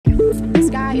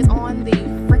guy is on the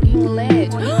freaking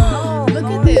ledge. Look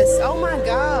at this. Oh my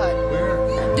God.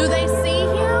 Do they see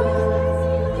him?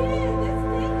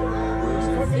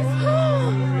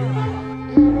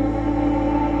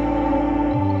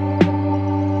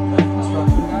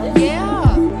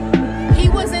 Yeah. He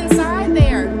was inside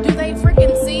there. Do they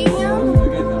freaking see him?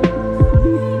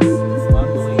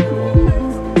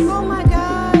 Oh my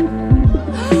God.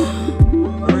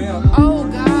 Oh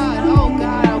God. Oh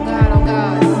God. Oh God. Oh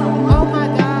God. Oh my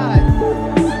God.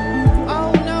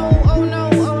 Oh no. Oh no.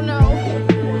 Oh no.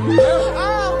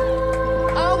 Oh.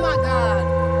 Oh my God.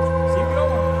 Keep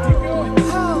going. Keep going.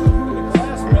 Oh. The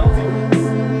glass melting.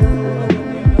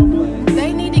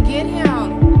 They need to get him.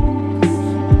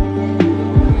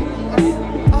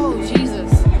 Oh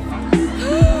Jesus.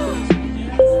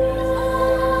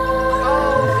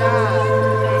 Oh God.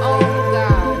 Oh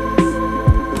God.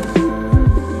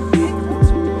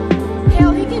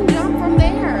 Hell, he can jump from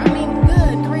there. I mean,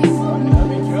 good grief.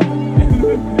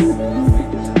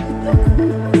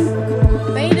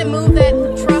 They need to move that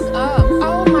truck up.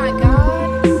 Oh my God.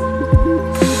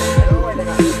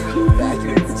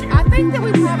 I think that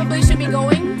we probably should be going